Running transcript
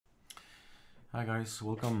Hi guys,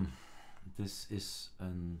 welcome. This is a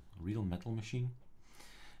real metal machine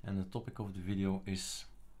and the topic of the video is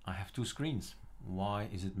I have two screens. Why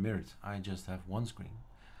is it mirrored? I just have one screen.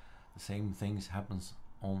 The same things happens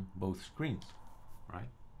on both screens, right?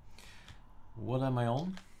 What am I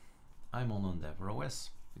on? I'm on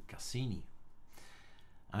EndeavourOS, the Cassini.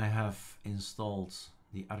 I have installed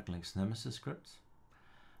the ArcoLinux Nemesis script.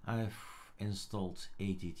 I've installed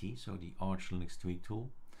ATT, so the ArcoLinux tweak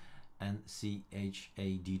tool. And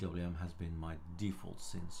chadwm has been my default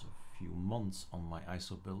since a few months on my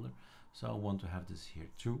ISO builder, so I want to have this here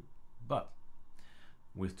too, but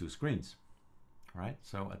with two screens, right?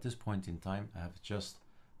 So at this point in time I have just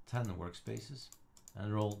 10 workspaces and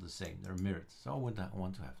they're all the same, they're mirrored, so I would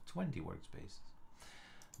want to have 20 workspaces.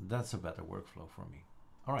 That's a better workflow for me.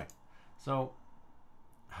 All right, so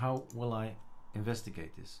how will I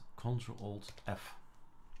investigate this? Ctrl-Alt-F.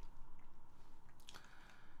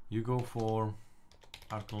 You go for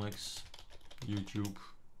ArcoLinux, YouTube,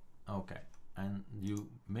 okay, and you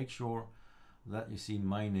make sure that you see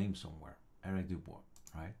my name somewhere, Eric Dubois,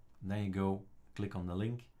 right? Then you go click on the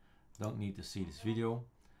link. Don't need to see this video.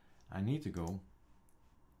 I need to go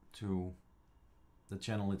to the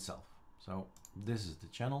channel itself. So this is the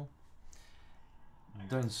channel.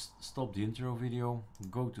 Don't stop the intro video.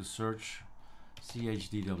 Go to search.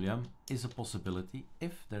 chadwm is a possibility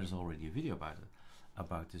if there's already a video about it,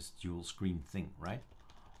 about this dual screen thing, right?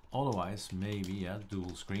 Otherwise, maybe, yeah,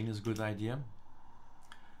 dual screen is a good idea.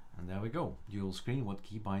 And there we go, dual screen, what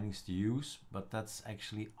key bindings to use, but that's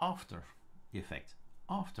actually after the effect,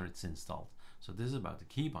 after it's installed. So this is about the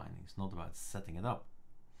key bindings, not about setting it up.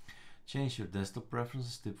 Change your desktop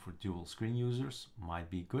preferences, tip for dual screen users, might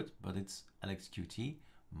be good, but it's LXQT,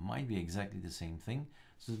 might be exactly the same thing.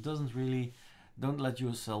 So it doesn't really, don't let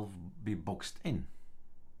yourself be boxed in.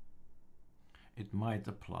 It might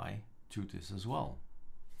apply to this as well,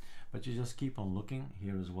 but you just keep on looking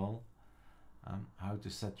here as well, how to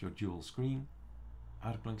set your dual screen.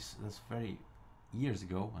 ArcoLinux, that's very years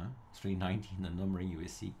ago, 319 the numbering you will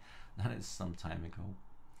see, that is some time ago,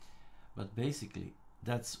 but basically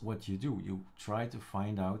that's what you do. You try to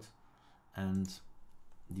find out, and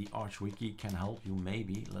the ArchWiki can help you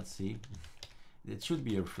maybe. Let's see, it should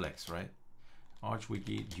be a reflex, right?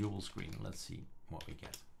 ArchWiki dual screen, let's see what we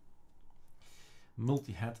get.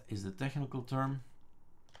 Multi-head is the technical term,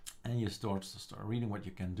 and you start reading what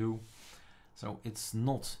you can do. So it's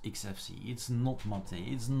not XFC, it's not Mate,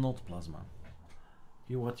 it's not Plasma.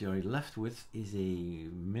 What you're left with is a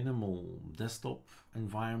minimal desktop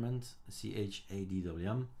environment,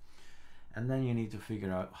 chadwm, and then you need to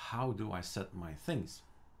figure out how do I set my things,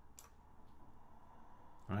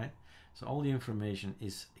 right? So all the information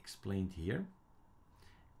is explained here,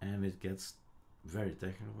 and it gets very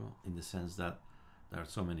technical in the sense that there are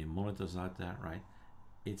so many monitors out there, right?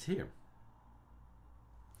 It's here.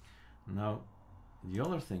 Now, the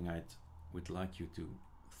other thing I would like you to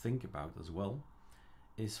think about as well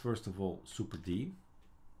is, first of all, Super D.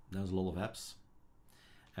 There's a lot of apps.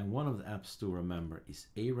 And one of the apps to remember is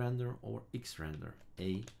A-render or X-render.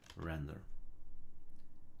 A-render,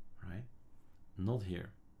 right? Not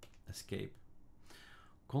here. Escape.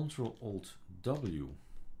 Ctrl-Alt-W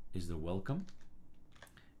is the welcome.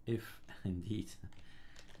 If indeed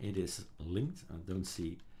it is linked, I don't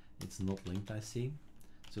see, it's not linked, I see.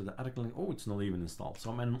 So the ArcoLinux, oh, it's not even installed. So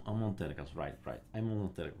I'm on Telecos, right, I'm on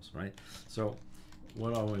Telecos, right? So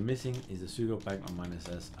what are we missing is the sudo pacman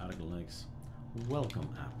 -s ArcoLinux welcome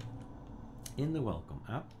app. In the welcome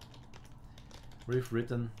app, we've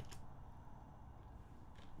written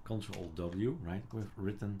Ctrl-W, right? We've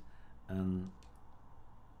written,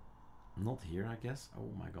 not here, I guess.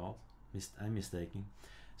 Oh my God. I'm mistaken.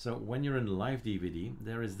 So when you're in the live DVD,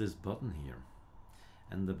 there is this button here,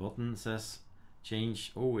 and the button says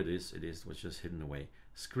change. Oh, it was just hidden away.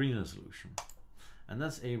 Screen resolution, and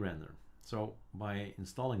that's A-render. So by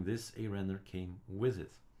installing this, A-render came with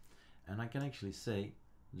it, and I can actually say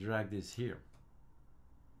drag this here.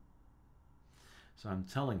 So I'm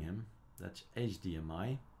telling him that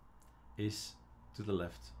HDMI is to the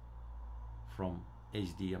left from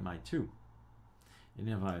HDMI 2. And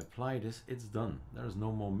if I apply this, it's done. There's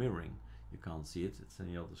no more mirroring. You can't see it, it's in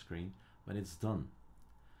the other screen, but it's done.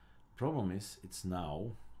 Problem is, it's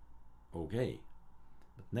now okay,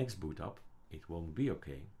 but next boot up, it won't be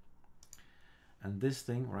okay. And this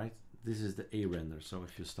thing, right, this is the A-render. So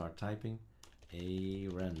if you start typing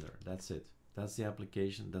A-render, that's it. That's the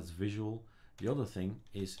application, that's visual. The other thing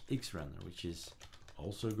is X-render, which is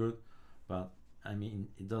also good, but I mean,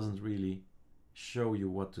 it doesn't really show you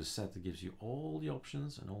what to set. It gives you all the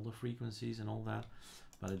options and all the frequencies and all that,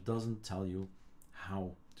 but it doesn't tell you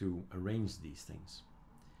how to arrange these things.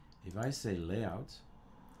 If I say layout,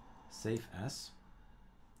 save as,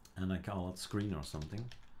 and I call it screen or something,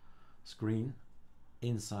 screen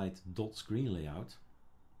inside dot screen layout,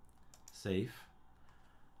 save,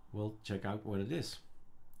 we'll check out what it is.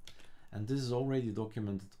 And this is already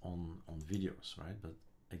documented on videos, right? But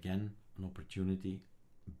again, an opportunity.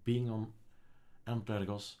 Being on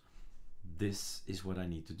ArcoLinux, this is what I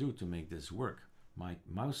need to do to make this work. My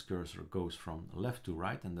mouse cursor goes from left to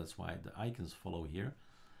right, and that's why the icons follow here.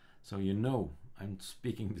 So you know I'm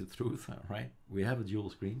speaking the truth, right? We have a dual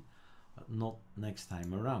screen, but not next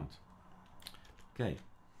time around. Okay,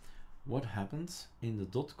 what happens in the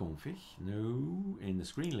 .config? No, in the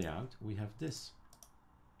screen layout, we have this.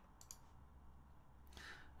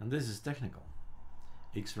 And this is technical.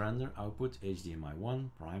 Xrender, output, HDMI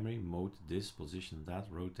 1, primary, mode, this, position, that,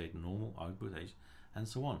 rotate, normal, output, H, and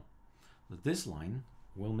so on. But this line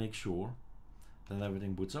will make sure that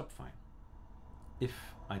everything boots up fine, if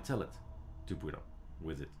I tell it to boot up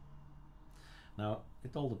with it. Now,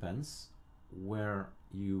 it all depends where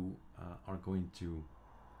you are going to,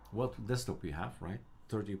 what desktop you have, right?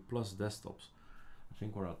 30 plus desktops. I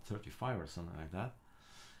think we're at 35 or something like that.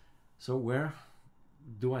 So where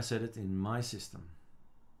do I set it in my system?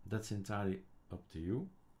 That's entirely up to you.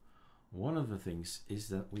 One of the things is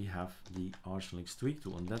that we have the ArcoLinux tweak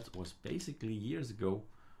tool, and that was basically years ago,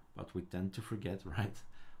 but we tend to forget, right,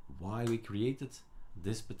 why we created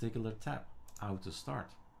this particular tab, Auto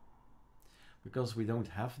Start. Because we don't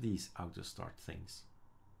have these Auto Start things.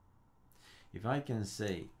 If I can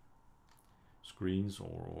say screens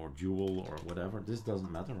or dual or whatever, this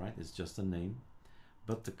doesn't matter, right? It's just a name.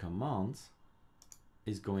 But the command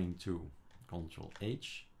is going to Control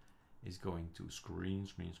H, is going to screen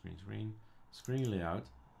layout,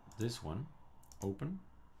 this one, open,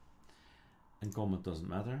 and comment doesn't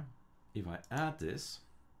matter. If I add this,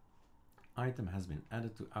 item has been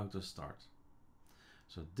added to Auto Start.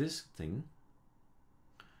 So this thing,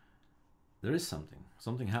 there is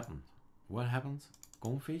something happened. What happened?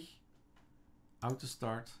 Config, Auto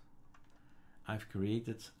Start, I've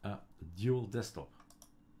created a dual desktop.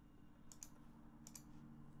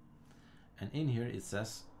 And in here it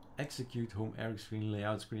says execute home area screen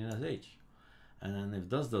layout screen as H. And if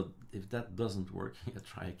that doesn't work, you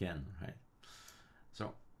try again, right?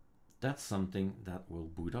 So that's something that will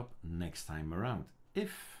boot up next time around.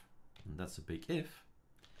 If, and that's a big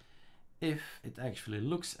if it actually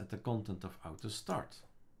looks at the content of Auto Start.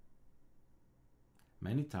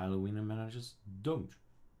 Many tile window managers don't.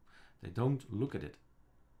 They don't look at it.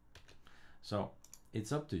 So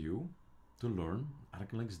it's up to you to learn.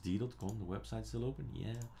 ArcoLinuxD.com, the website's still open,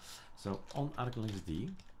 yeah. So on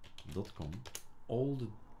ArcoLinuxD.com, all the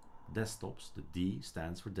desktops, the D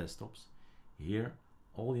stands for desktops. Here,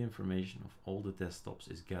 all the information of all the desktops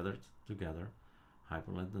is gathered together.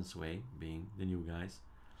 Hyperland and Sway being the new guys,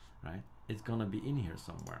 right? It's gonna be in here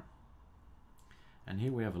somewhere. And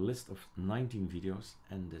here we have a list of 19 videos,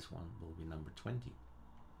 and this one will be number 20.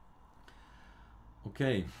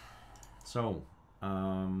 Okay, so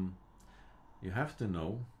you have to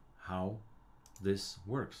know how this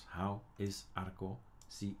works. How is Arco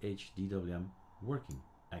CHDWM working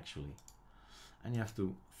actually? And you have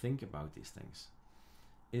to think about these things.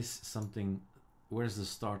 Is something, where's the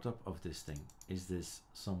startup of this thing? Is this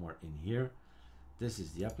somewhere in here? This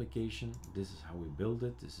is the application, this is how we build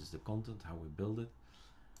it, this is the content, how we build it.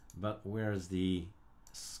 But where's the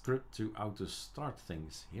script to auto start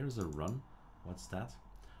things? Here's a run. What's that?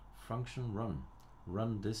 Function run.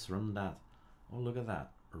 Run this, run that. Oh, look at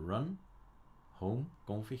that. Run, home,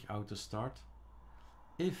 config, auto start.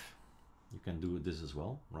 If you can do this as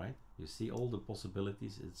well, right? You see all the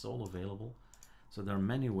possibilities, it's all available. So there are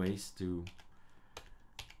many ways to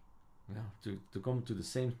come to the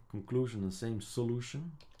same conclusion and same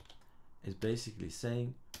solution. Is basically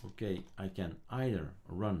saying, okay, I can either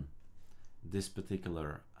run this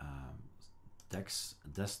particular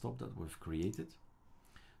desktop that we've created.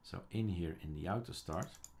 So in here in the auto start,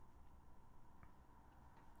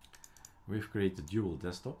 we've created dual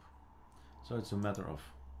desktop. So it's a matter of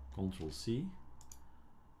Control C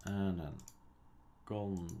and then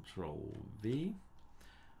Control V.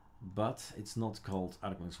 But it's not called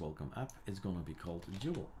ArcoLinux Welcome App, it's going to be called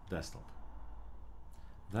Dual Desktop.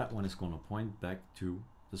 That one is going to point back to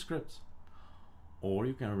the script. Or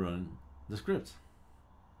you can run the script,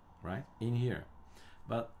 right, in here.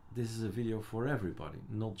 But this is a video for everybody,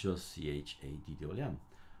 not just CHADWM,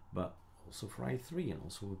 but also for i3 and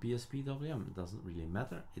also for BSPWM. It doesn't really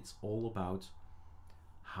matter. It's all about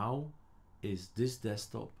how is this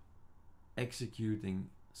desktop executing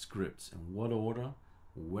scripts, in what order,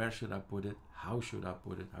 where should I put it, how should I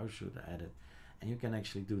put it, how should I add it. And you can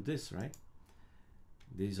actually do this, right?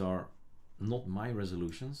 These are not my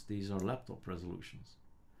resolutions, these are laptop resolutions.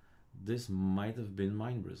 This might have been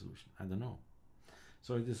mine resolution, I don't know.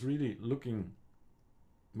 So it is really looking,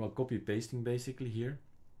 well, copy pasting basically here.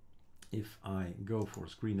 If I go for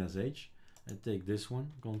screen SH, I take this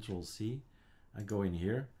one, Control C, I go in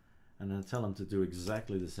here and I tell them to do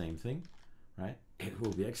exactly the same thing, right? It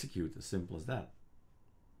will be executed, as simple as that.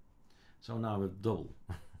 So now with double,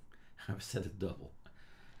 I've set it double.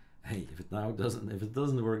 Hey, if it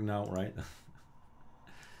doesn't work now, right?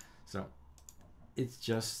 So it's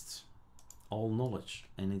just all knowledge,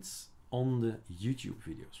 and it's on the YouTube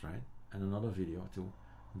videos, right? And another video to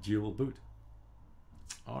dual boot.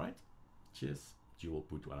 All right, cheers. Dual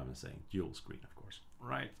boot, what I'm saying, dual screen, of course.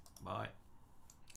 Right, bye.